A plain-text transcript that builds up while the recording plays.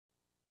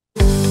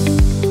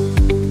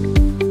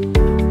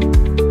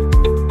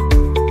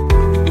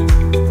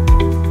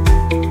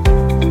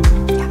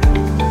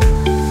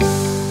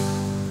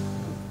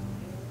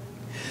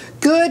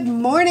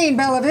morning,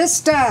 Bella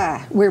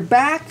Vista. We're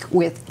back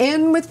with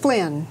In with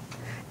Flynn.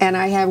 And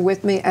I have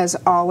with me, as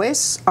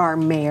always, our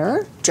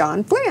mayor,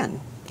 John Flynn.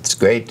 It's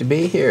great to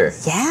be here.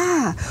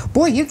 Yeah.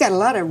 Boy, you've got a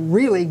lot of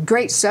really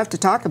great stuff to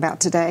talk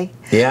about today.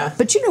 Yeah.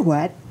 But you know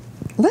what?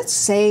 Let's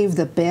save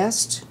the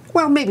best,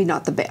 well, maybe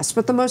not the best,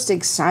 but the most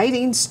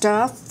exciting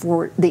stuff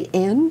for the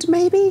end,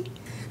 maybe?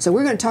 So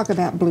we're going to talk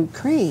about Blue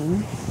Cream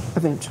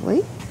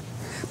eventually.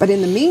 But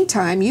in the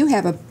meantime, you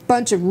have a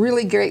bunch of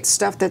really great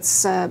stuff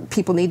that's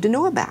people need to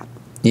know about.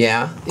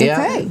 Yeah,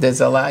 yeah. Okay. There's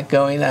a lot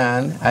going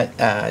on.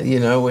 You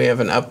know, we have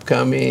an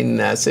upcoming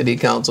City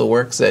Council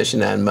work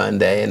session on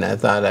Monday, and I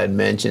thought I'd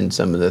mention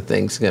some of the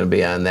things going to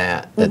be on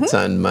that. That's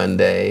on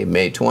Monday,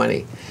 May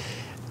 20.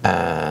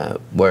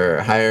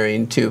 We're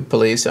hiring 2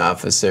 police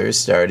officers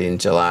starting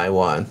July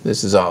 1.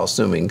 This is all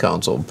assuming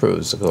council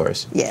approves, of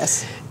course.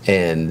 Yes.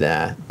 And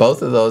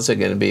both of those are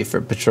going to be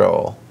for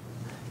patrol.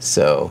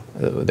 So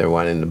they're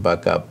wanting to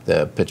buck up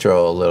the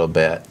patrol a little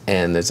bit.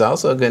 And there's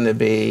also going to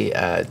be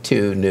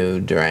 2 new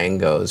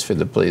Durangos for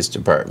the police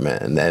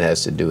department, and that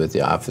has to do with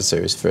the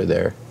officers for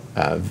their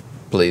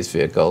police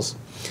vehicles.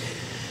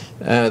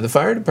 The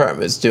fire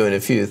department's doing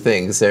a few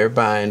things. They're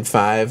buying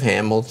 5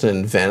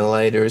 Hamilton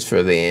ventilators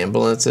for the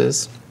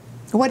ambulances.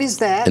 What is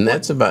that? And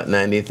that's about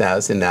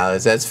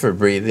 $90,000. That's for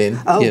breathing,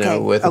 okay. you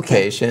know, with a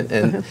patient.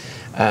 And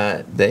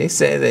they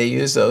say they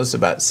use those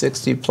about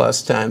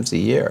 60+ times a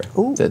year.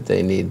 Ooh. That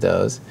they need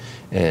those.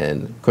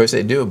 And of course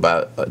they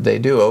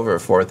do over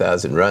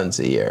 4,000 runs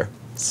a year.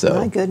 So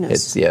my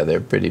goodness.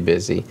 They're pretty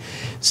busy.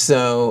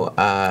 So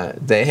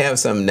they have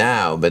some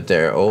now, but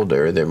they're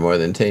older. They're more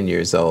than 10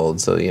 years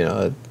old. So, you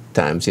know, at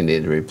times you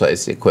need to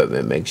replace the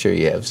equipment, make sure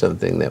you have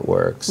something that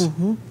works.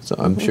 So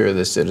I'm sure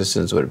the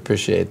citizens would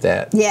appreciate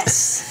that.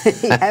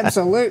 Yes,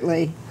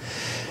 absolutely.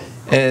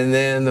 And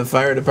then the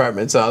fire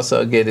department's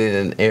also getting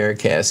an air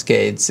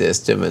cascade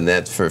system, and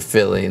that's for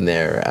filling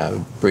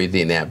their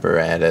breathing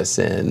apparatus,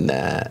 and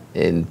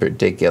in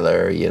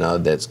particular, you know,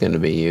 that's going to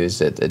be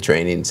used at the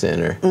training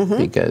center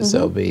because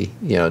they'll be,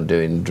 you know,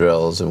 doing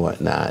drills and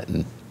whatnot.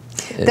 And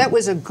that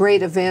was a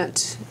great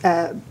event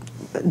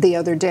the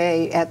other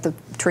day at the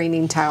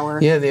training tower.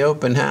 Yeah, the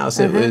open house.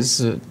 It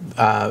was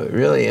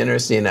really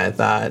interesting, I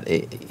thought.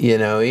 You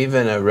know,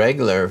 even a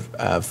regular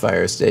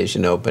fire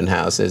station open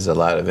house has a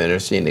lot of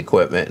interesting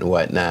equipment and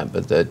whatnot,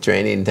 but the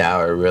training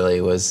tower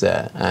really was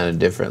on a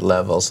different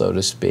level, so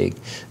to speak.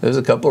 There's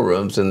a couple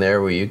rooms in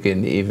there where you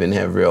can even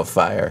have real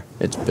fire.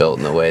 It's built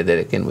in a way that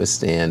it can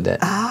withstand it.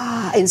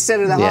 Ah, instead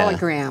of the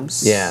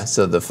holograms. Yeah,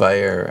 so the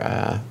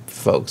fire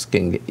folks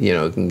can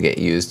get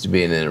used to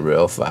being in a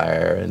real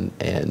fire,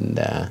 and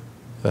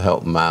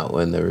help them out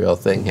when the real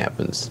thing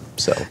happens.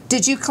 So.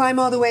 Did you climb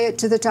all the way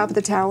to the top of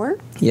the tower?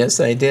 Yes,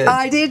 I did.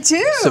 I did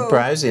too.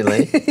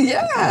 Surprisingly.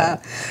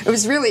 Yeah. It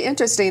was really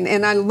interesting,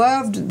 and I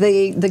loved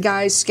the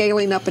guys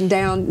scaling up and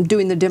down,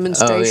 doing the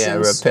demonstrations. Oh yeah,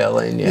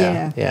 rappelling.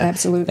 Yeah,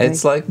 absolutely.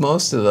 It's like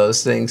most of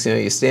those things. You know,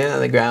 you stand on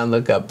the ground,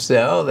 look up,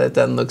 say, "Oh, that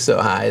doesn't look so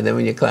high." And then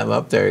when you climb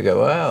up there, you go,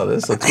 "Wow,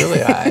 this looks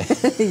really high."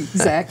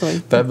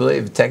 Exactly. But I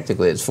believe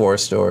technically it's 4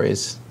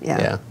 stories.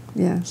 Yeah.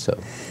 So.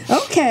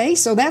 Okay,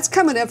 so that's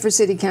coming up for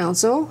City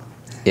Council.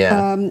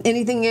 Yeah.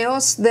 Anything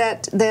else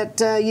that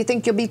you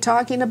think you'll be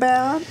talking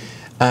about?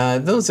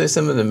 Those are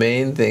some of the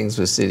main things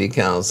with City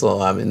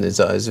Council. I mean, there's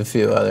always a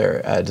few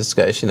other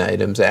discussion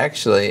items.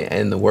 Actually,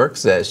 in the work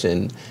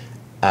session,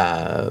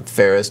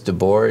 Ferris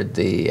DeBoard,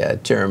 the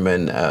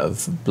chairman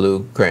of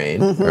Blue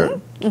Crane,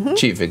 or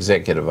chief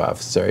executive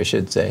officer, I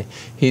should say,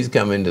 he's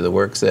coming to the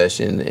work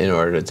session in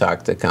order to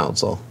talk to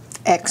council.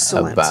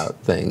 Excellent. About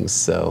things,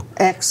 so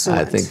excellent.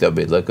 I think they'll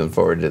be looking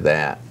forward to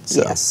that.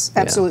 So, yes,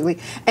 absolutely.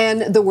 Yeah.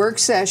 And the work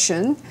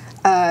session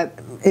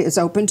is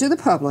open to the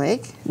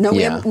public.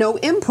 No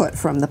input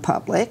from the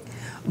public,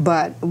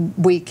 but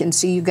we can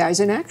see you guys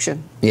in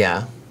action.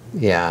 Yeah.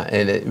 Yeah,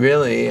 and it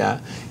really,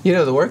 you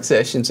know, the work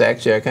sessions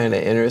actually are kind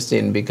of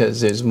interesting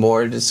because there's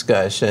more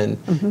discussion,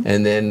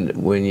 and then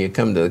when you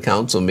come to the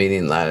council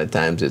meeting, a lot of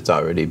times it's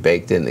already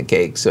baked in the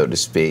cake, so to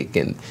speak,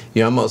 and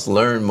you almost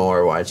learn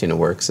more watching a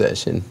work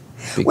session.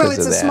 Well,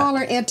 it's a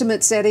smaller,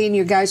 intimate setting.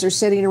 You guys are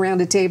sitting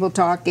around a table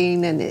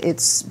talking, and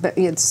it's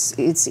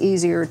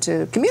easier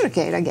to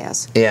communicate, I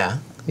guess. Yeah,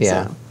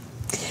 yeah.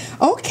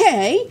 So,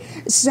 okay,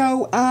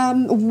 so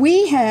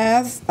we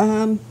have.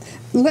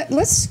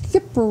 Let's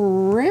skip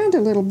around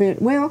a little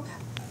bit. Well,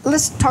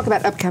 let's talk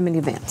about upcoming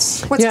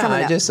events. What's coming up?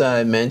 Yeah, I just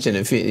mentioned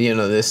a few. You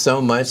know, there's so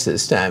much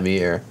this time of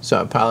year, so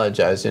I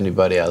apologize to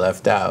anybody I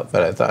left out,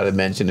 but I thought I'd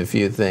mention a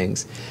few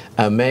things.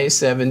 May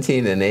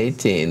 17 and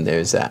 18,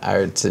 there's an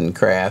arts and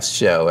crafts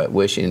show at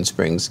Wishing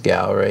Springs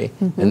Gallery,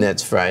 and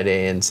that's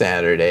Friday and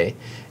Saturday,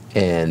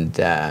 and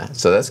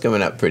so that's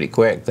coming up pretty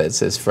quick. That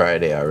says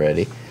Friday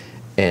already.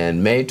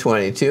 And May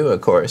 22,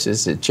 of course,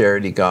 is the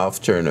charity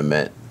golf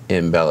tournament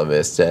in Bella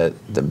Vista.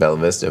 The Bella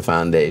Vista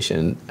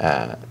Foundation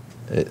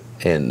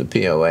and the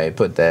POA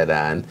put that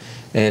on,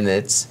 and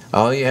it's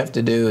all you have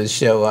to do is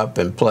show up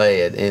and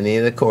play at any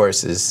of the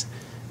courses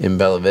in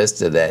Bella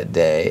Vista that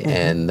day,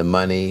 and the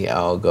money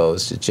all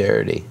goes to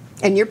charity.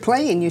 And you're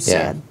playing, you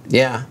said.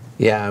 Yeah.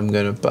 Yeah,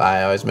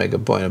 I always make a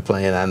point of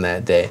playing on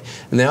that day.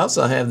 And they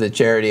also have the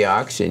charity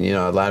auction. You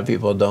know, a lot of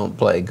people don't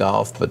play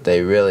golf, but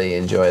they really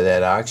enjoy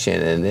that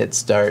auction. And it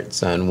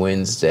starts on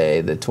Wednesday,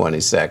 the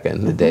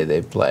 22nd, the day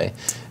they play,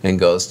 and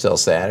goes till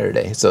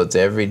Saturday. So it's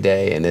every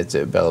day, and it's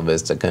at Bella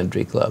Vista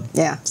Country Club.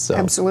 Yeah, so,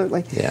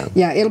 absolutely. Yeah.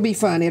 Yeah, it'll be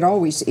fun. It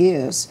always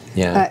is.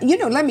 Yeah. You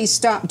know, let me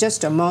stop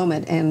just a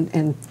moment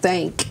and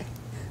thank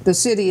the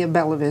City of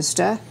Bella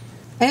Vista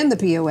and the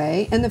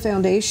POA and the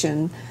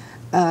Foundation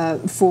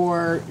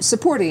for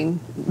supporting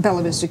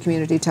Bella Vista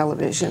Community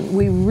Television.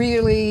 We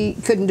really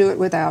couldn't do it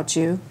without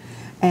you.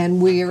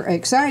 And we're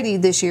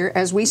excited this year,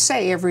 as we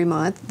say every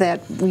month,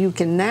 that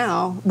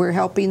we're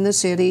helping the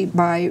city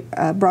by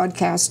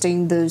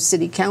broadcasting the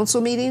City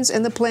Council meetings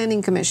and the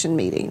Planning Commission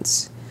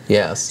meetings.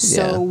 Yes.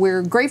 So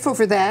we're grateful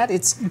for that.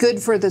 It's good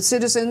for the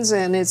citizens,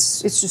 and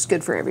it's just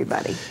good for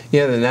everybody.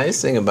 Yeah, the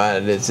nice thing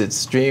about it is it's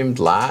streamed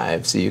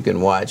live, so you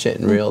can watch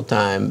it in real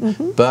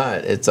time,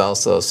 but it's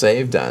also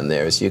saved on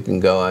there, so you can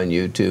go on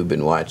YouTube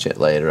and watch it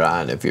later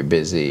on if you're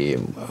busy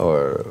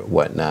or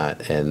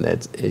whatnot. And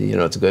it's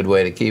a good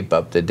way to keep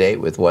up to date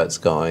with what's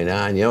going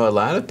on. You know, a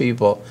lot of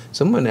people,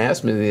 someone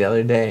asked me the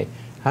other day,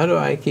 how do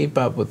I keep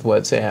up with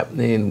what's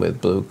happening with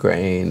Blue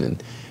Crane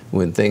and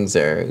when things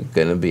are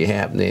going to be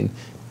happening?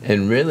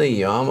 And really,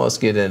 you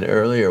almost get an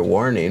earlier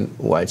warning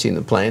watching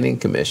the Planning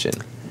Commission.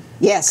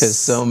 Yes. Because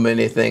so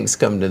many things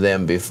come to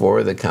them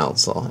before the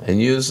council. And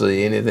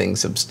usually anything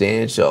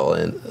substantial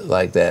and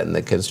like that in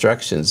the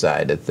construction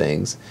side of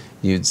things,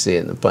 you'd see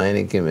it in the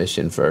Planning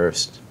Commission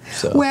first.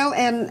 So. Well,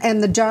 and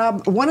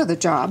one of the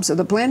jobs of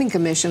the Planning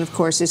Commission, of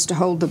course, is to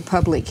hold the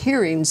public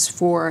hearings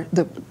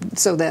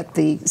so that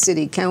the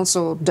City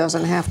Council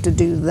doesn't have to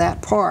do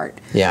that part.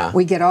 Yeah.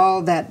 We get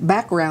all that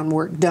background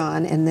work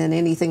done, and then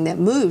anything that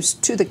moves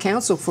to the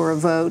council for a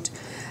vote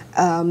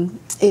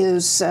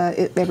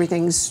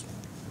everything's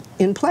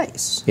in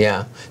place.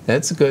 Yeah,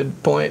 that's a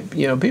good point.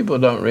 You know, people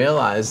don't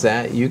realize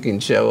that you can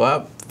show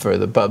up for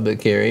the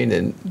public hearing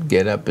and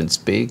get up and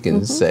speak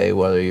and say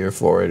whether you're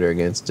for it or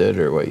against it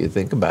or what you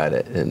think about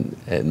it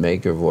and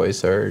make your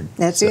voice heard.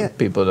 That's it.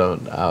 People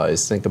don't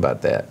always think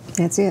about that.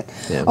 That's it.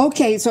 Yeah.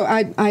 Okay, so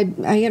I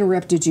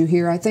interrupted you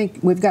here. I think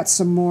we've got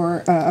some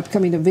more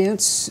upcoming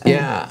events.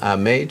 Yeah,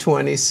 May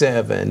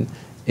 27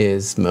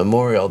 is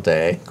Memorial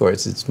Day. Of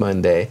course, it's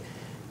Monday,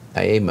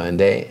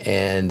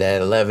 and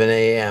at 11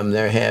 a.m.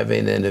 they're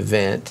having an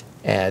event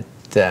at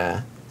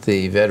the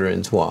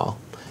Veterans Wall.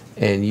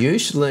 And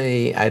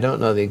usually, I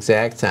don't know the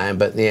exact time,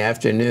 but in the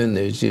afternoon,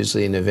 there's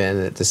usually an event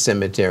at the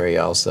cemetery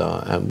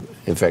also.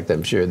 In fact,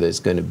 I'm sure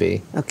there's going to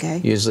be. Okay.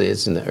 Usually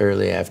it's in the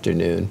early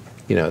afternoon,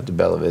 you know, at the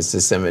Bella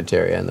Vista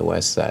Cemetery on the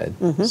west side.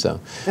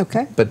 So.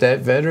 Okay. But that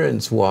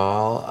Veterans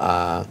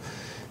Wall,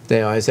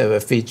 they always have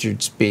a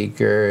featured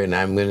speaker, and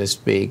I'm going to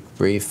speak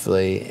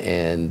briefly,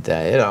 and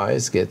it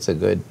always gets a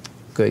good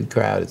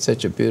crowd. It's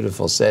such a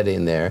beautiful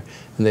setting there.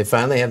 And they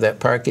finally have that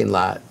parking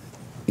lot.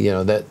 You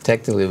know, that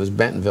technically was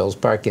Bentonville's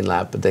parking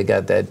lot, but they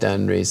got that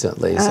done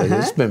recently. So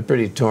it's been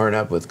pretty torn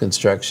up with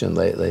construction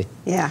lately.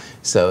 Yeah.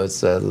 So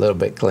it's a little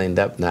bit cleaned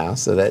up now,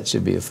 so that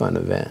should be a fun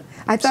event.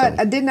 I thought,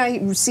 didn't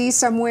I see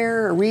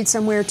somewhere or read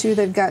somewhere too,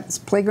 they've got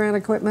playground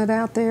equipment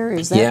out there?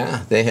 Is that?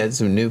 Yeah, they had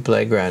some new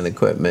playground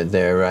equipment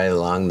there right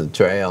along the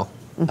trail,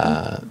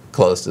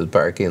 close to the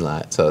parking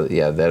lot. So,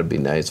 yeah, that'll be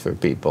nice for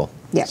people.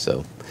 Yeah,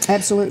 so,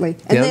 absolutely.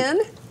 And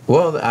then?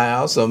 Well, I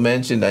also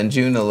mentioned on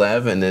June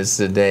 11 is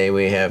the day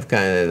we have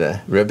kind of the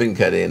ribbon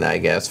cutting, I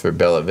guess, for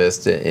Bella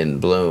Vista in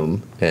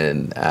Bloom,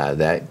 and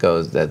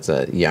that's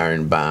a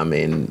yarn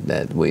bombing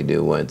that we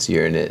do once a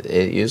year, and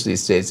it usually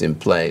stays in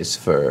place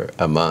for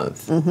a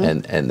month,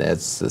 and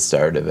that's the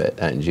start of it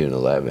on June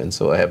 11.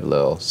 So we'll have a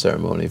little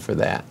ceremony for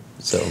that.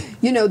 So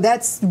you know,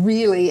 that's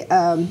really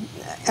an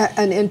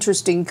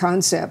interesting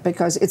concept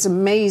because it's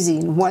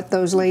amazing what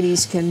those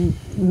ladies can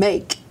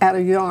make out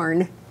of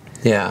yarn.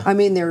 Yeah. I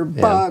mean, there are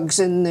bugs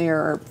and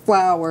there are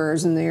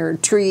flowers and there are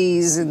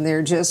trees and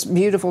they're just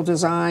beautiful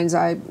designs.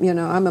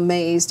 I'm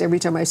amazed every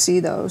time I see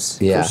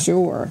those. Yeah. For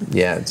sure.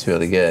 Yeah, it's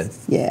really good.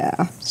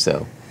 Yeah.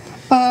 So.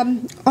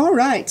 All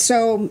right.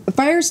 So,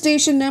 fire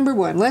station number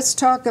 1. Let's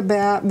talk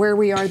about where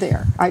we are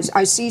there.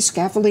 I see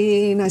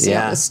scaffolding. I see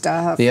all this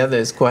stuff. Yeah,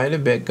 there's quite a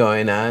bit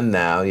going on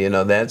now. You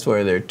know, that's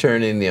where they're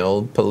turning the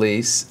old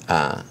police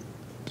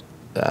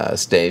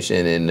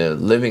station into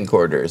living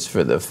quarters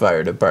for the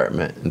fire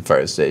department and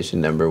fire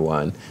station number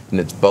 1, and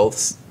it's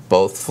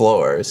both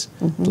floors.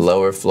 The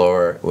lower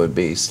floor would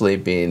be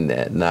sleeping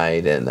at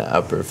night, and the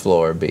upper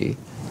floor be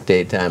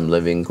daytime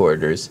living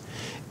quarters,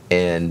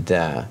 and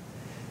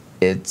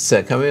it's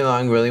coming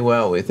along really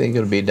well. We think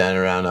it'll be done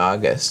around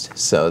August,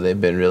 so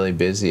they've been really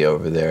busy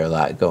over there, a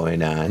lot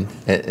going on,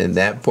 and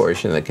that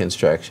portion of the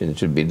construction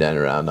should be done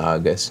around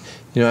August.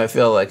 You know, I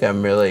feel like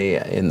I'm really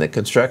in the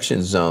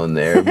construction zone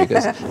there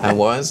because on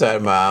one side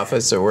of my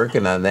office they're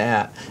working on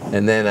that,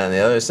 and then on the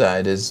other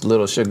side is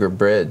Little Sugar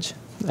Bridge.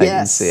 I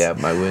can see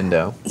out my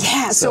window.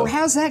 Yeah, so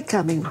how's that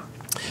coming?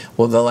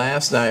 Well, the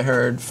last I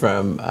heard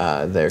from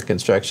their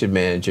construction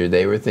manager,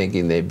 they were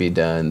thinking they'd be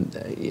done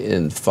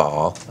in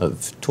fall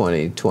of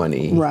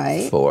 2024.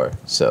 Right.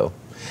 So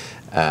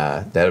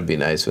that'll be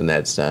nice when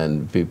that's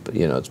done. People,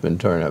 you know, it's been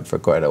torn up for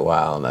quite a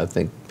while, and I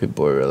think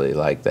people will really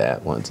like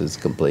that once it's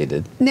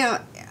completed. Now,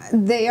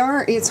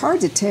 it's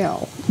hard to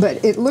tell,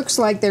 but it looks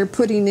like they're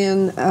putting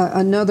in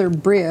another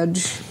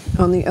bridge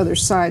on the other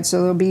side, so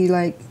there'll be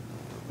like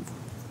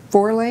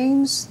 4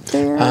 lanes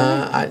there?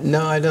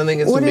 No, I don't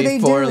think it's going to be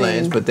 4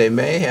 lanes, but they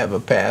may have a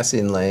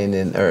passing lane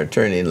or a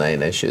turning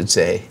lane, I should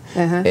say.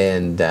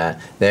 And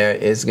there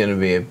is going to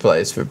be a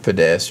place for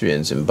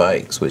pedestrians and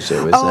bikes, which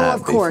there was not before. Oh,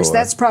 of course.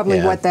 That's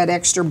probably what that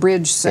extra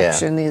bridge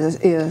section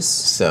is.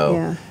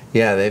 So,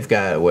 yeah, they've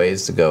got a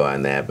ways to go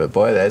on that. But,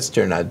 boy, that's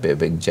turned out to be a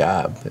big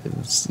job.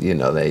 It's, you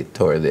know, they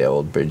tore the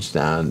old bridge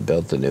down,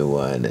 built a new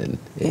one, and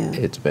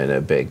it's been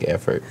a big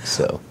effort.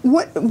 So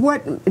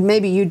what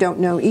maybe you don't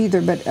know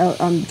either, but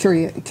I'm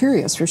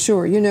curious for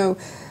sure. You know,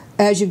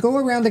 as you go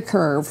around the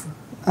curve,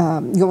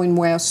 going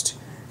west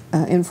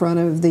in front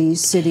of the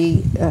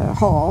city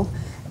hall,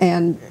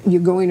 and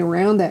you're going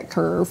around that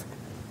curve,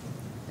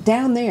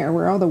 down there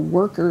where all the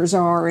workers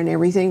are and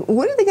everything,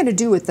 what are they going to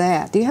do with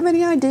that? Do you have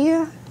any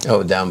idea?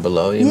 Oh, down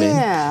below, you mean?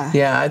 Yeah.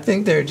 Yeah, I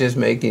think they're just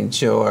making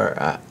sure.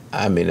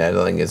 I mean, I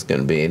don't think it's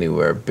going to be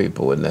anywhere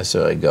people would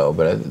necessarily go,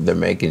 but they're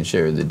making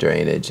sure the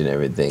drainage and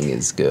everything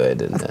is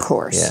good. And, of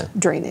course,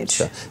 drainage.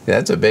 So,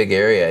 that's a big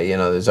area. You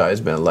know, there's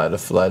always been a lot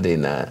of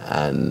flooding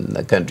on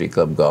the Country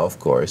Club golf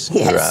course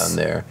around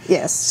there.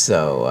 Yes.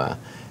 So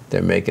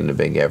they're making a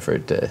big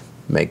effort to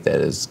make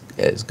that as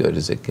good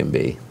as it can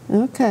be.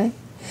 Okay.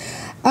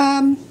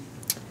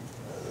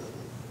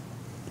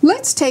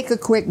 Let's take a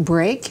quick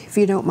break, if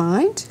you don't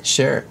mind.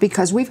 Sure.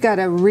 Because we've got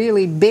a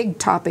really big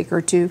topic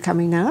or two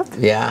coming up.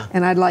 Yeah.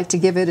 And I'd like to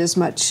give it as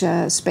much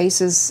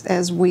space as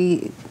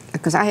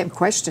because I have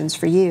questions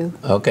for you.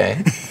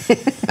 Okay.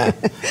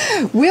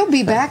 We'll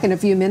be back in a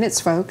few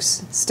minutes,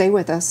 folks. Stay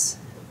with us.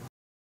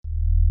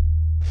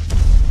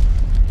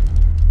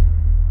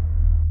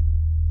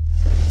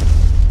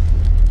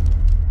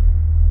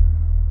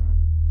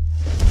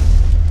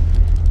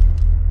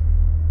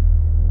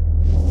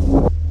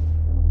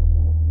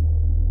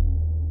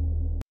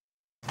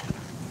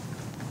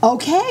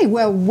 Okay,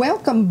 well,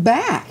 welcome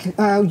back.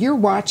 You're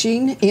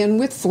watching In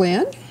with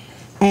Flynn,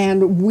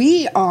 and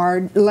we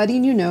are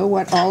letting you know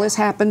what all has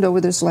happened over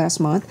this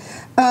last month.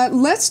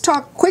 Let's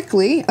talk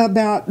quickly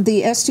about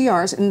the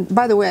STRs. And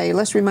by the way,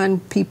 let's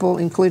remind people,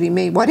 including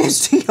me, what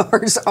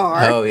STRs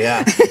are. Oh,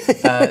 yeah.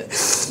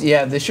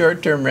 Yeah, the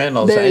short-term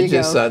rentals. I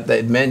just thought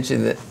I'd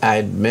mention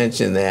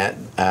that.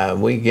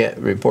 We get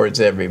reports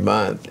every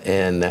month,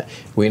 and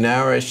we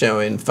now are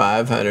showing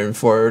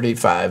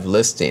 545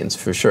 listings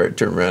for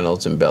short-term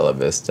rentals in Bella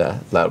Vista.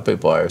 A lot of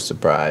people are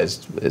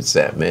surprised it's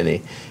that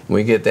many.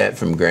 We get that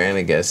from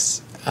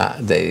Granicus.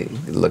 They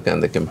look on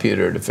the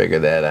computer to figure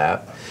that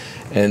out.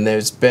 And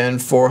there's been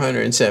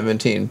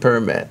 417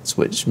 permits,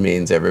 which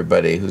means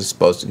everybody who's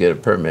supposed to get a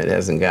permit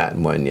hasn't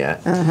gotten one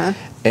yet.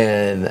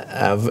 And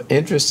of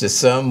interest to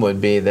some would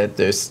be that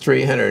there's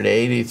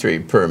 383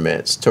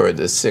 permits toward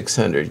the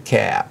 600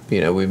 cap.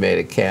 You know, we made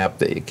a cap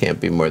that you can't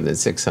be more than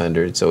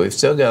 600, so we've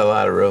still got a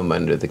lot of room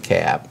under the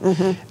cap.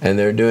 And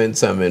they're doing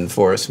some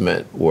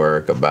enforcement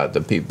work about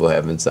the people who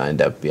haven't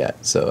signed up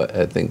yet, so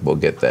I think we'll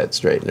get that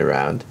straightened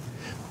around.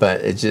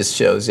 But it just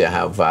shows you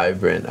how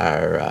vibrant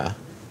our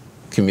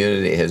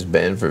community has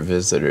been for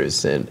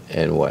visitors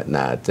and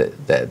whatnot,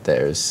 that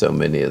there's so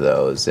many of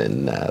those,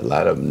 and a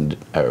lot of them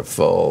are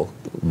full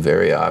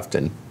very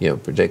often, you know,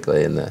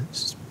 particularly in the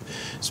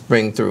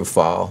spring through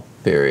fall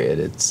period.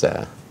 It's,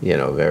 you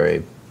know,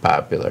 very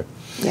popular.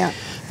 Yeah.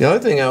 The other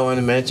thing I want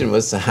to mention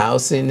was the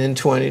housing in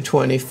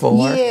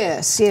 2024.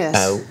 Yes,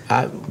 yes.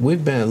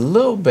 We've been a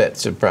little bit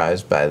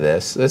surprised by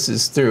this. This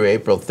is through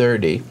April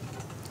 30,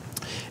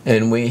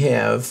 and we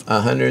have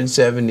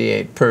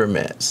 178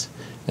 permits.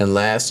 And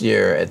last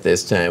year at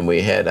this time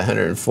we had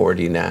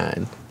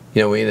 149.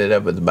 You know, we ended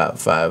up with about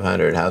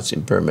 500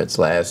 housing permits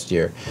last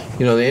year.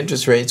 You know, the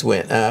interest rates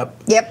went up.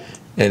 Yep.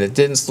 And it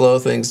didn't slow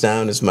things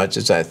down as much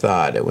as I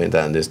thought. It went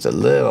down just a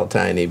little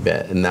tiny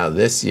bit. And now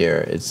this year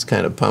it's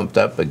kind of pumped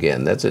up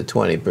again. That's a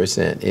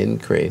 20%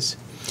 increase.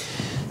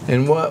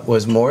 And what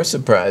was more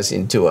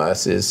surprising to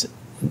us is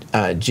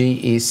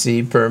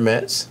GEC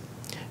permits,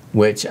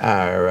 which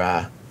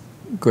are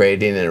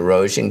grading and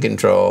erosion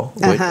control,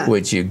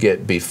 which you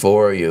get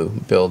before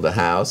you build a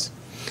house.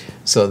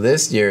 So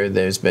this year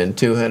there's been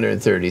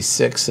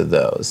 236 of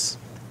those,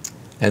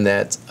 and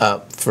that's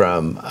up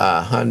from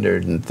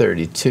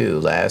 132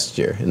 last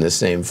year in the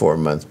same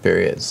 4-month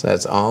period. So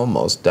that's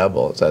almost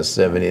double. It's a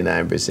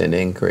 79%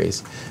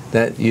 increase.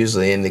 That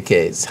usually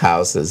indicates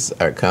houses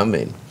are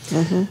coming.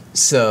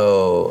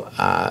 So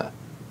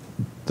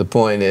the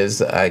point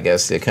is, I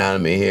guess the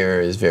economy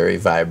here is very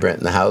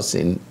vibrant,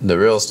 and the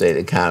real estate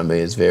economy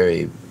is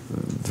very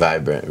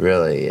vibrant,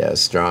 really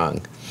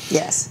strong.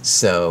 Yes.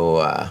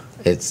 So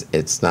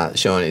it's not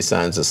showing any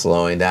signs of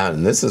slowing down.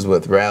 And this is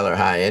with rather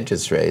high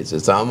interest rates.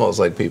 It's almost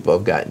like people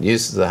have gotten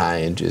used to the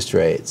high interest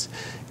rates.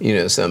 You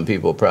know, some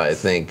people probably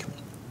think,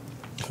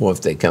 well,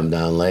 if they come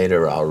down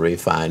later, I'll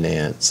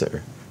refinance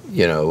or,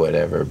 you know,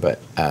 whatever. But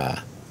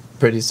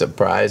pretty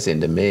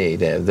surprising to me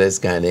to have this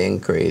kind of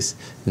increase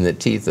in the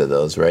teeth of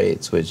those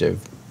rates, which have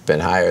been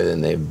higher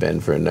than they've been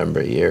for a number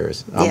of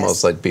years.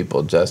 Almost like people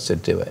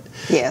adjusted to it.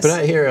 Yes. But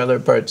I hear other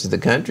parts of the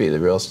country, the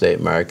real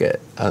estate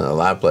market, in a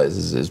lot of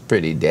places, is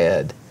pretty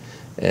dead.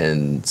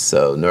 And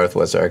so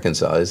Northwest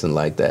Arkansas isn't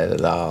like that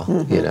at all.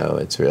 You know,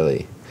 it's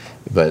really,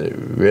 but it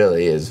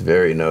really is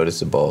very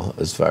noticeable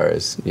as far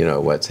as, you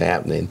know, what's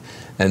happening.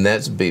 And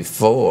that's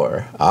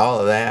before, all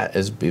of that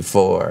is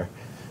before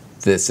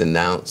this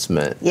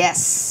announcement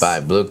by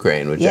Blue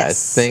Crane, which I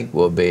think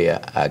will be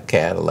a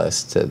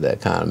catalyst to the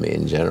economy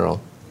in general.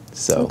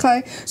 So.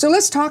 Okay, so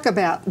let's talk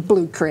about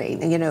Blue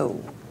Crane. You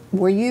know,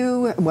 well,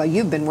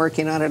 you've been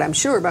working on it, I'm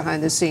sure,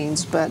 behind the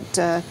scenes, but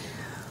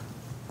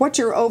what's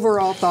your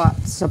overall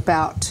thoughts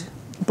about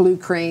Blue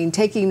Crane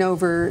taking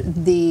over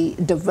the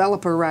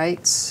developer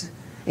rights,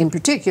 in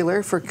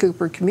particular for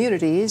Cooper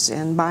communities,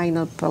 and buying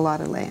up a lot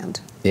of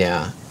land?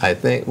 Yeah, I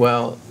think,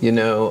 well, you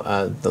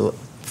know,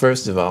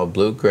 first of all,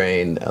 Blue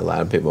Crane, a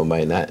lot of people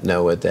might not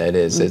know what that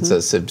is. It's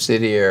a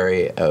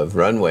subsidiary of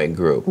Runway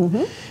Group,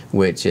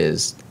 which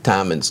is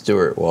Tom and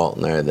Stuart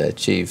Walton are the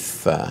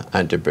chief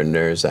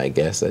entrepreneurs, I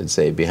guess I'd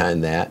say,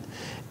 behind that.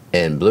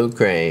 And Blue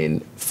Crane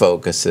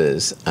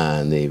focuses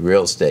on the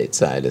real estate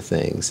side of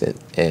things,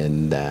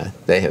 and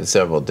they have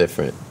several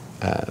different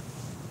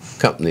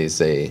companies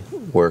they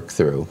work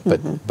through.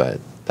 But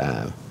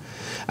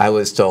I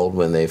was told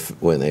when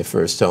they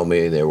first told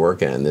me they were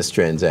working on this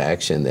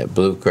transaction that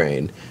Blue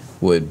Crane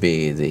would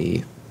be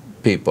the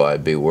people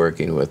I'd be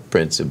working with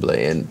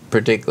principally, in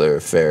particular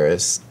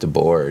Ferris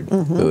DeBoard,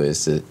 who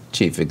is the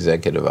chief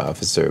executive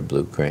officer of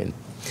Blue Crane.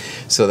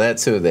 So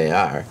that's who they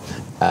are.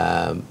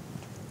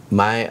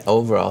 My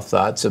overall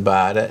thoughts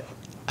about it,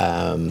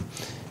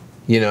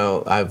 you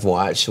know, I've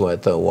watched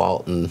what the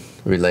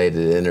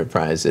Walton-related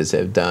enterprises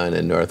have done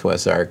in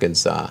Northwest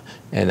Arkansas,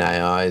 and I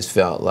always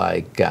felt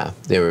like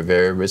they were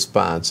very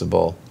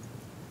responsible,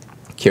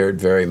 cared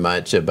very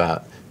much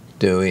about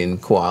doing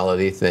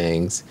quality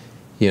things,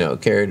 you know,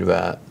 cared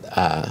about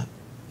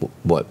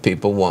what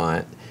people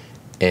want,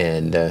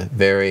 and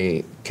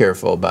very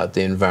careful about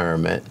the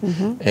environment.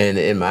 And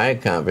in my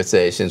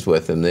conversations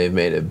with them, they've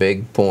made a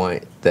big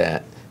point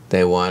that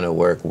they want to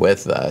work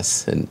with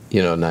us and,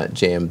 you know, not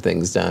jam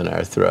things down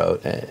our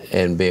throat,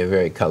 and be a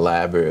very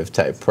collaborative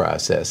type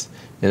process.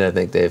 And I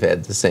think they've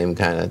had the same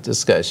kind of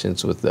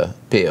discussions with the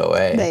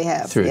POA they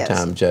have, through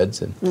Tom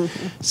Judson.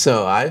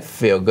 So I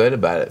feel good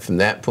about it from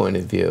that point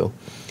of view,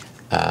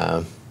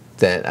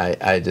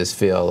 that I just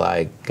feel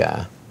like,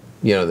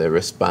 you know, they're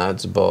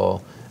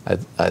responsible.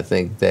 I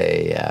think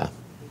they,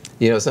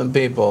 you know, some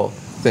people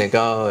think,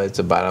 oh, it's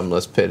a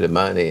bottomless pit of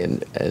money,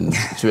 and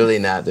it's really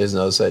not. There's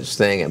no such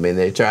thing. I mean,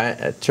 they try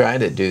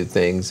to do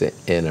things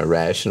in a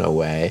rational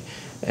way,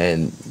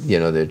 and, you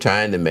know, they're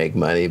trying to make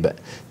money, but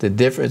the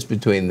difference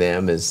between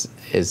them is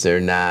they're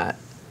not,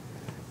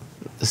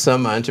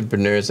 some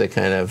entrepreneurs are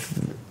kind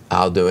of,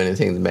 I'll do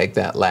anything to make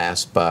that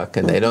last buck,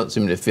 and they don't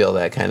seem to feel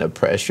that kind of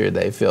pressure.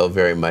 They feel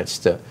very much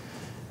to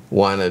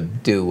want to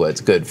do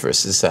what's good for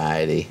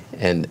society,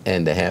 and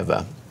to have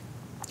a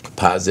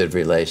positive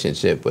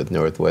relationship with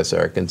Northwest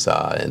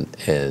Arkansas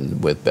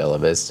and with Bella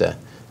Vista.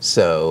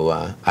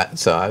 So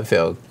I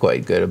feel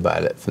quite good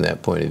about it from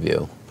that point of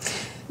view.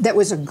 That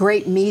was a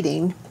great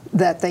meeting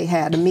that they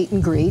had, a meet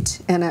and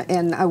greet, and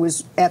I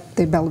was at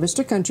the Bella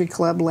Vista Country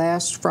Club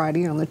last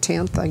Friday on the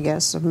 10th, I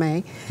guess, of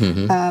May.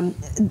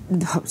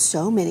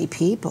 So many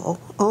people,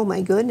 oh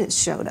my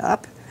goodness, showed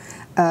up.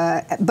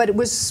 But it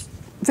was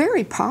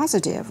very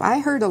positive. I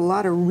heard a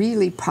lot of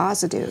really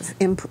positive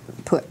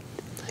input.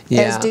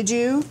 As did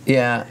you?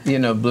 Yeah, you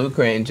know, Blue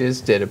Crane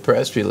just did a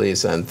press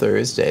release on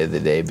Thursday, the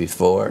day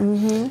before,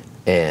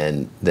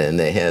 and then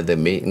they had the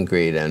meet and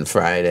greet on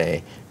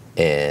Friday,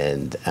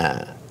 and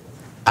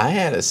I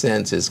had a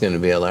sense it's going to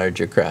be a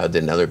larger crowd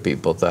than other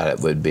people thought it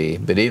would be,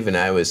 but even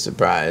I was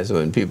surprised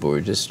when people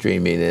were just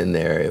streaming in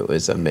there. It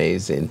was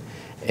amazing,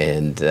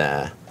 and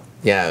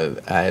yeah,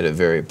 I had a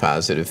very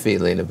positive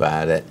feeling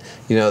about it.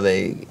 You know,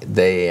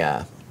 they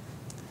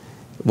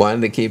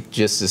wanted to keep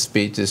just the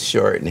speeches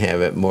short and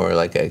have it more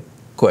like a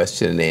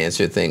question and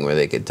answer thing where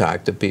they could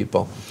talk to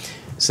people.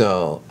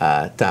 So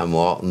Tom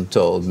Walton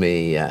told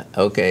me,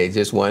 okay,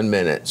 just 1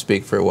 minute,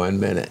 speak for 1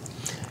 minute.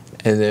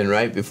 And then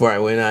right before I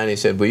went on, he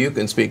said, well, you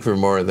can speak for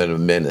more than a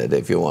minute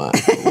if you want.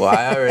 Well,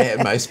 I already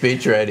had my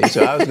speech ready,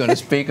 so I was going to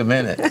speak a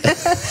minute.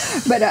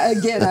 But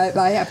again,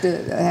 I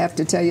have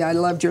to tell you, I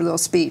loved your little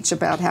speech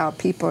about how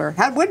people are,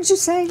 what did you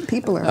say?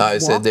 People are I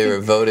said they were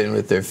voting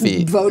with their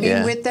feet.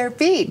 Voting with their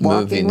feet,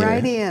 walking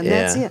right in.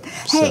 That's it.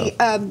 Hey,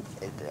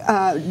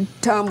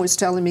 Tom was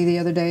telling me the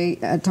other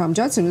day, Tom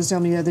Judson was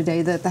telling me the other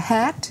day that the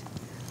hat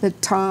that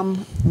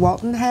Tom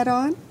Walton had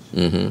on,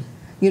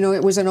 You know,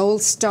 it was an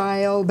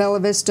old-style Bella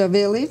Vista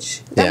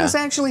village. That Yeah. was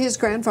actually his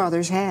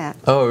grandfather's hat.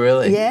 Oh,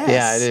 really? Yes.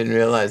 Yeah, I didn't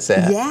realize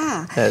that.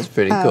 Yeah. That's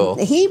pretty cool.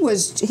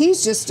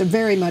 He's just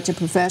very much a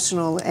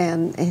professional,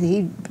 and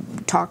he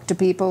talked to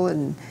people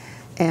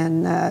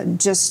and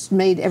just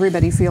made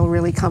everybody feel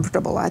really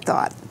comfortable, I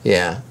thought.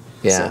 Yeah,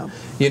 yeah. So.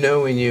 You know,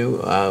 when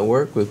you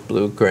work with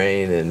Blue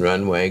Crane and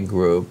Runway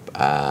Group,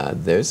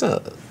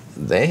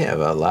 they have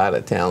a lot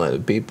of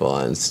talented people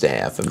on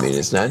staff. I mean,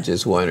 it's not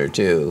just one or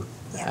two.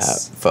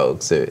 Yes.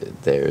 Folks,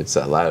 there's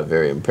a lot of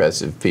very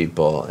impressive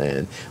people,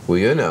 and well,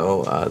 you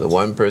know, the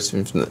one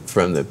person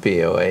from the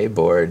POA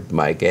board,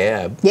 Mike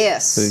Abb,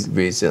 Yes. who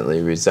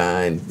recently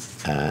resigned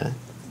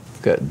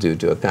due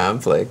to a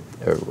conflict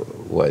or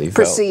what he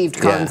Perceived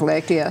felt.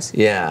 conflict, yes.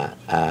 Yeah,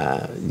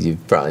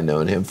 you've probably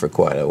known him for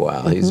quite a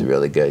while. He's a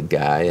really good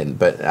guy,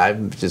 but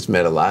I've just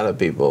met a lot of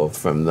people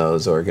from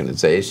those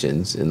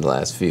organizations in the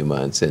last few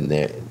months, and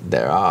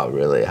they're all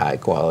really high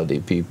quality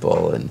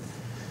people, and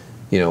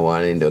you know,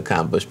 wanting to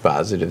accomplish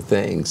positive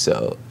things.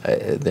 So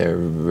they're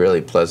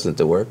really pleasant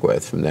to work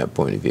with from that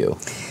point of view.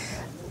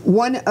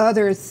 One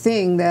other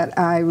thing that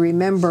I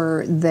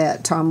remember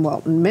that Tom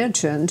Walton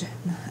mentioned,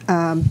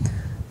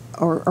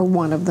 or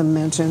one of them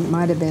mentioned,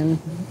 might have been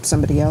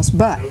somebody else,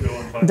 but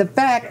the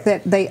fact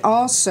that they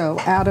also,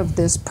 out of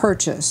this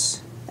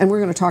purchase, and we're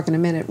going to talk in a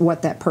minute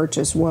what that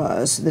purchase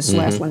was, this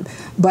last one,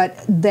 but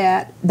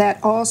that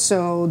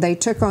also they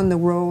took on the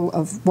role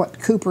of what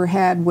Cooper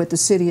had with the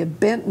city of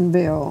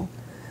Bentonville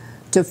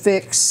to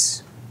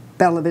fix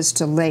Bella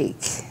Vista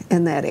Lake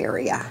in that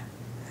area.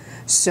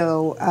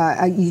 So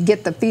you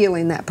get the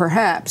feeling that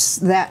perhaps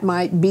that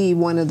might be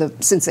one of the,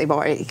 since they've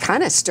already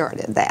kind of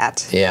started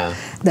that, Yeah.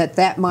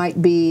 that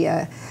might be,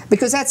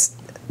 because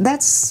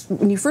that's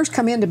when you first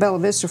come into Bella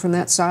Vista from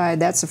that side,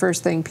 that's the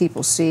first thing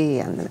people see,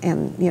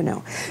 and you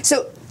know.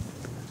 So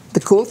the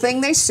cool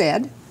thing they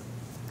said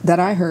that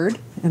I heard,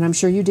 and I'm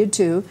sure you did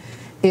too,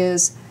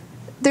 is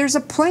there's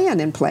a plan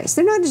in place.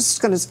 They're not just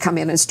going to come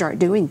in and start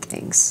doing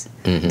things.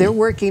 They're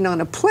working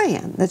on a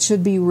plan that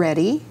should be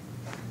ready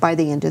by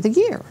the end of the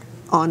year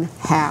on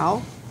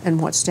how and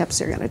what steps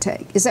they're going to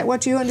take. Is that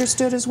what you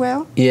understood as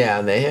well?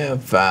 Yeah, they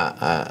have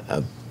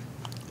a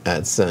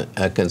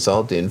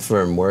consulting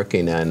firm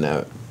working on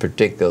a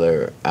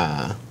particular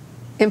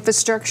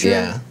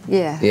Infrastructure?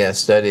 Yeah.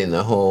 studying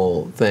the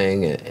whole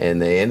thing, and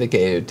they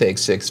indicated it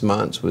takes 6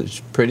 months,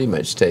 which pretty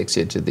much takes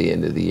you to the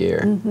end of the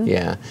year.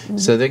 Yeah,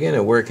 so they're going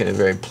to work in a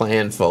very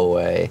planful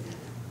way,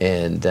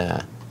 and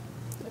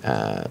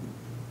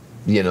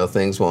you know,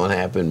 things won't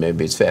happen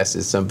maybe as fast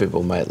as some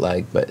people might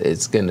like, but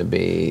it's going to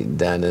be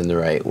done in the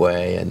right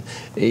way. And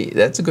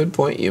that's a good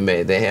point you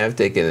made. They have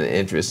taken an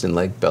interest in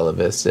Lake Bella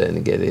Vista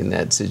and getting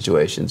that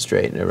situation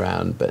straightened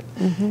around. But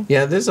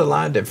yeah, there's a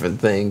lot of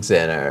different things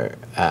that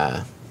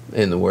are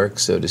in the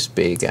works, so to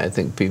speak. I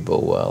think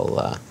people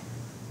will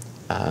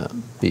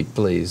be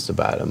pleased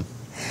about them.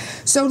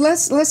 So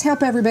let's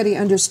help everybody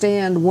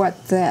understand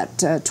what that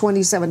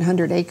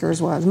 2,700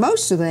 acres was.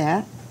 Most of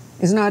that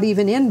is not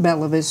even in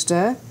Bella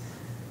Vista.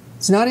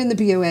 It's not in the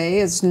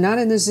POA. It's not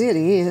in the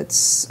city.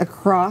 It's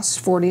across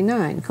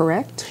 49,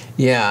 correct?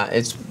 Yeah,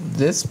 it's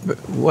this.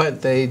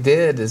 What they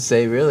did is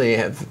they really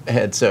have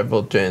had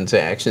several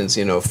transactions.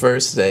 You know,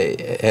 first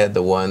they had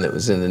the one that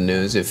was in the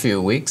news a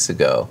few weeks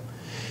ago,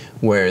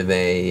 where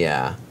they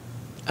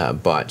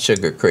bought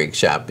Sugar Creek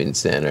Shopping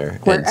Center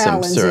Where and some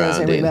Allen's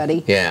surrounding, is,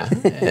 everybody. yeah,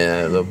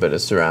 and a little bit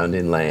of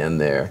surrounding land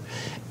there,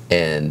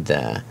 and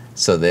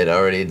so they'd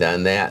already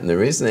done that. And the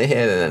reason they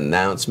had an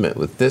announcement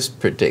with this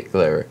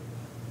particular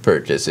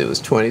purchase, it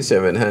was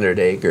 2,700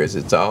 acres.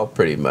 It's all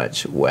pretty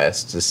much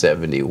west to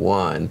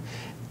 71,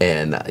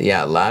 and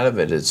yeah, a lot of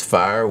it is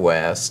far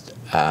west,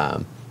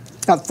 Of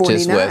 49.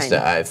 just west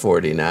of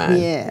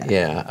I-49. Yeah.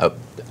 Yeah,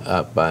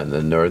 up on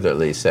the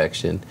northerly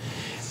section,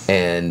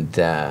 and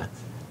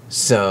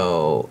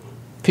so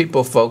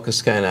people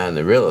focus kind of on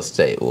the real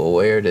estate. Well,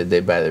 where did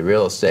they buy the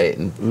real estate?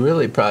 And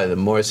really probably the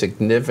more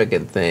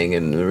significant thing,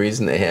 and the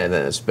reason they had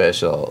a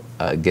special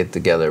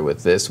get-together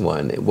with this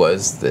one, it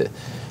was the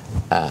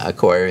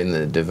acquiring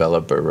the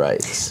developer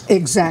rights.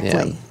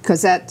 Exactly,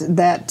 because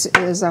that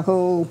is a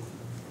whole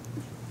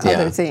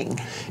other thing.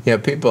 Yeah,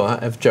 people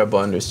have trouble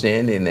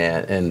understanding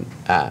that, and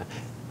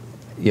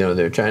you know,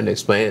 they're trying to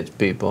explain it to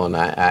people, and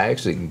I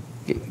actually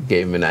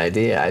gave them an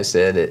idea. I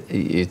said,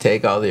 you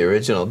take all the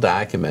original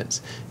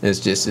documents, and it's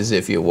just as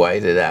if you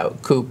whited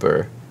out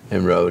Cooper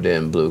and wrote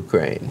in Blue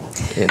Crane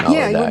in all the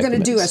Yeah, we're going to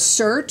do a documents.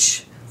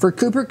 search for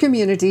Cooper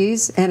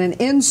Communities and an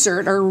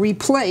insert or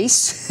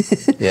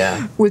replace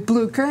Yeah. with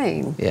Blue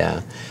Crane.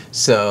 Yeah,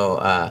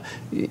 so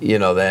you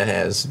know, that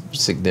has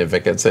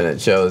significance, and it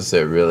shows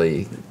they're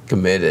really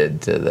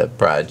committed to the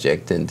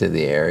project and to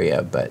the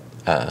area. But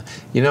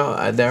you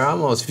know, they're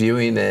almost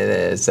viewing it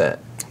as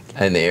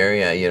an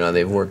area. You know,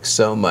 they've worked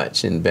so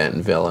much in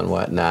Bentonville and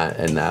whatnot,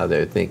 and now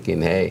they're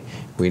thinking, hey,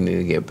 we need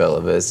to get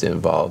Bella Vista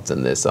involved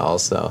in this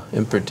also.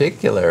 In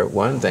particular,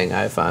 one thing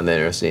I found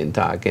interesting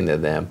talking to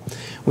them,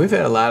 we've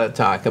had a lot of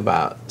talk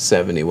about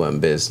 71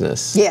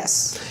 business.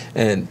 Yes.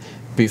 And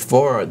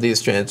before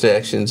these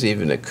transactions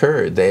even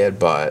occurred, they had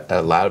bought,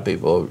 a lot of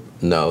people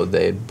know,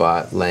 they had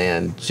bought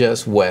land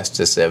just west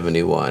of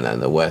 71 on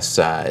the west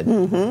side.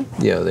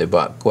 Mm-hmm. You know, they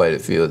bought quite a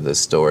few of the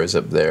stores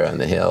up there on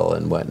the hill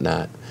and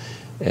whatnot.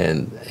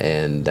 And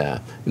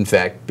in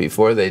fact,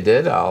 before they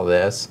did all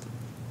this,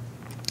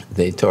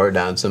 they tore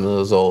down some of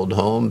those old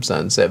homes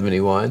on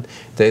 71.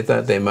 They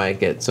thought they might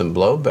get some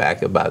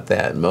blowback about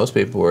that, and most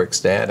people were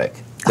ecstatic.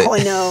 Oh,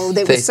 I know.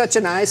 They were such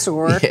an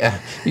eyesore.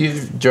 Yeah.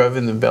 You drove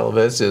into Bella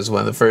Vista. It was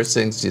one of the first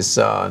things you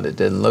saw, and it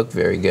didn't look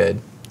very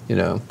good, you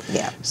know.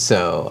 Yeah.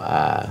 So,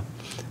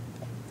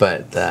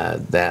 but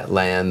that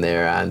land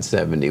there on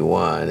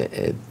 71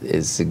 it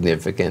is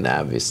significant,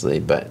 obviously.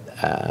 But,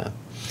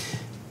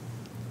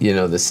 you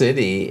know, the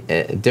city,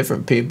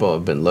 different people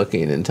have been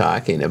looking and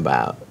talking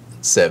about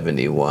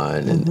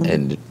 71 Mm-hmm.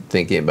 and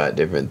thinking about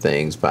different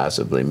things,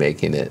 possibly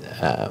making it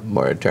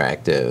more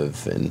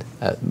attractive and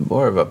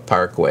more of a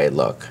parkway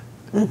look.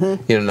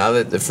 Mm-hmm. You know, now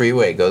that the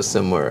freeway goes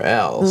somewhere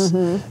else,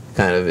 Mm-hmm.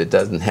 kind of it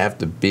doesn't have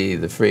to be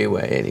the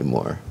freeway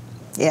anymore.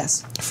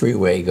 Yes.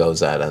 Freeway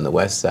goes out on the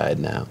west side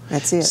now.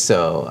 That's it.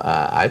 So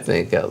I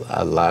think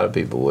a lot of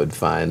people would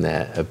find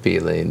that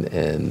appealing,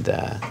 and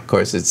of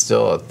course it's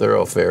still a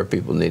thoroughfare.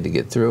 People need to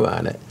get through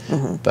on it,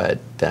 Mm-hmm. but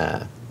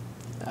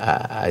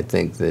I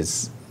think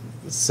there's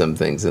some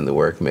things in the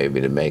work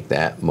maybe to make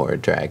that more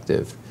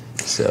attractive.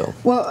 So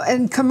Well,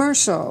 and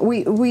commercial,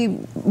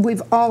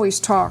 we've always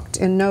talked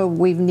and know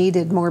we've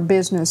needed more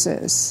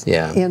businesses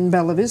in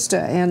Bella Vista,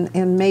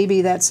 and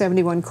maybe that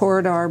 71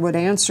 corridor would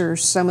answer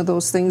some of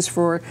those things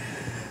for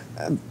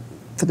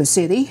the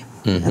city,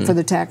 Mm-hmm. and for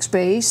the tax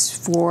base,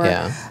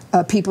 for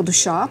people to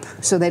shop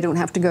so they don't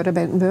have to go to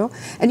Bentonville.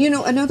 And you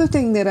know, another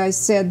thing that I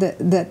said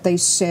that they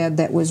said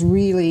that was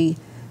really,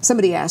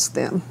 somebody asked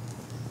them,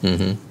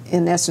 mm-hmm.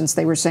 in essence,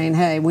 they were saying,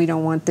 hey, we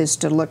don't want this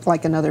to look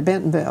like another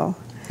Bentonville.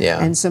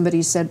 Yeah. And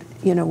somebody said,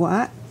 you know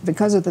what?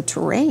 Because of the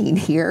terrain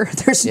here,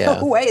 there's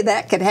no way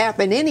that could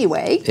happen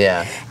anyway.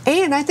 Yeah.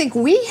 And I think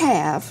we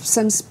have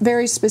some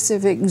very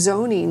specific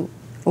zoning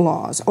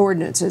laws,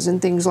 ordinances, and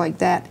things like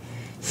that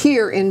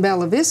here in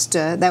Bella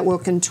Vista that will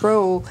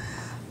control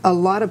a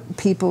lot of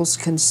people's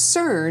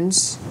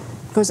concerns,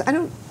 because I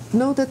don't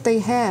know that they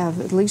have,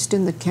 at least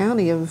in the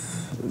county of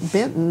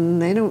Benton,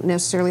 they don't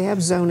necessarily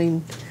have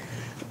zoning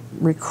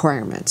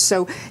requirements.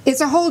 So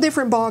it's a whole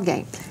different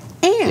ballgame.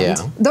 And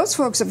those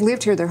folks have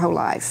lived here their whole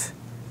life.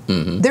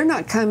 Mm-hmm.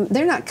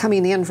 They're not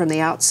coming in from the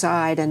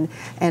outside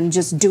and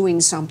just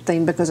doing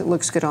something because it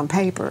looks good on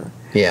paper.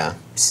 Yeah.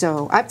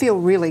 So I feel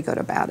really good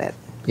about it.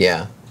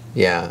 Yeah.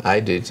 Yeah,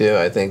 I do too.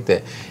 I think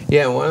that,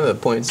 one of the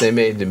points they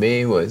made to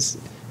me was,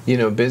 you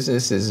know,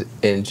 businesses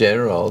in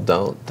general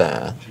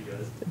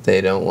they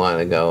don't want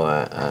to go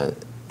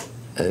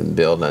and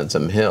build on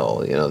some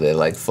hill. You know, they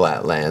like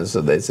flat land,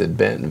 so they said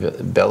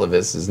Bella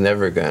Vista is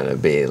never going to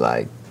be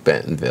like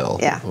Bentonville,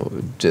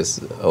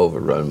 just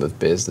overrun with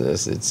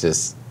business. It's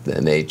just the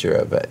nature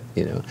of it,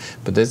 you know.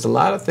 But there's a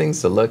lot of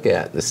things to look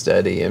at, to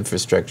study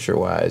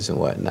infrastructure-wise and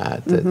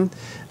whatnot. That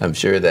I'm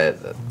sure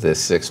that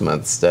this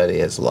 6-month study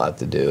has a lot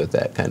to do with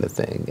that kind of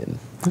thing. And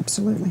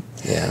absolutely.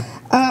 Yeah.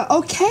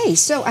 Okay,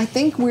 so I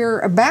think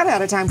we're about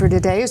out of time for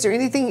today. Is there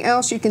anything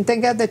else you can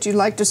think of that you'd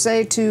like to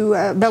say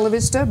to Bella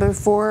Vista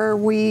before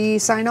we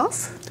sign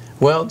off?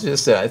 Well,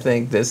 just I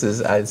think this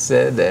is, I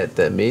said at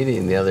the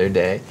meeting the other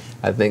day,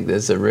 I think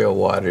this is a real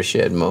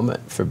watershed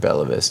moment for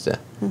Bella Vista.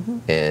 Mm-hmm.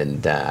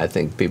 And I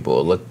think people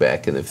will look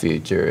back in the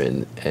future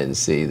and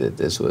see that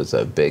this was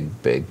a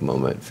big, big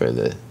moment for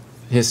the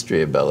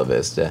history of Bella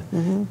Vista.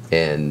 Mm-hmm.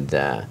 And,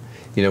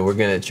 you know, we're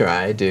going to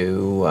try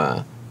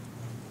to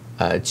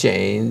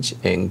change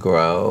and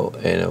grow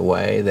in a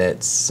way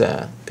that's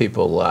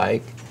people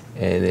like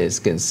and is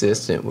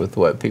consistent with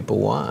what people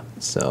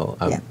want. So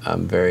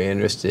I'm very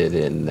interested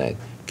in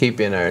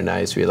keeping our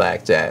nice,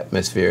 relaxed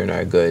atmosphere and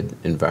our good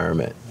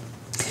environment.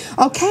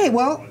 Okay,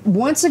 well,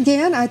 once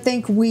again, I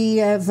think we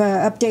have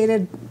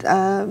updated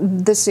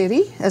the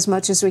city as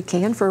much as we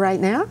can for right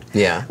now.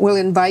 Yeah. We'll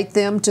invite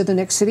them to the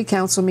next city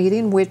council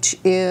meeting, which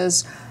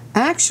is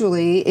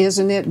actually,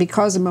 isn't it,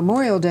 because of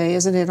Memorial Day,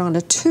 isn't it on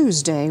a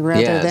Tuesday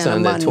rather than a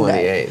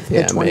Monday? Yeah,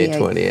 it's on the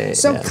 28th. Yeah, May 28th.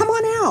 So come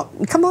on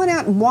out. Come on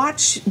out and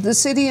watch the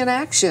city in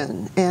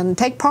action and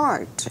take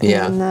part.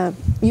 Yeah. And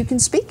you can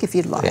speak if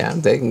you'd like. Yeah,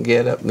 they can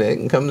get up. They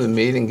can come to the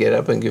meeting, get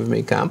up, and give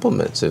me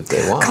compliments if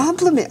they want.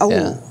 Compliment? Oh,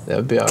 yeah, that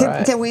would be all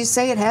right. Can we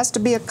say it has to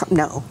be a?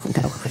 No.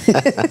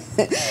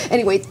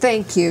 Anyway,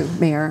 thank you,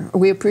 Mayor.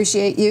 We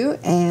appreciate you,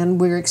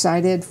 and we're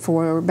excited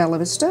for Bella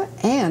Vista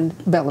and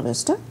Bella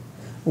Vista.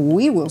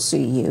 We will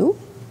see you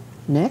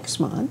next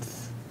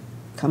month.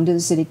 Come to the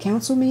city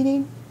council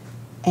meeting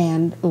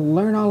and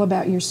learn all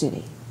about your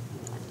city.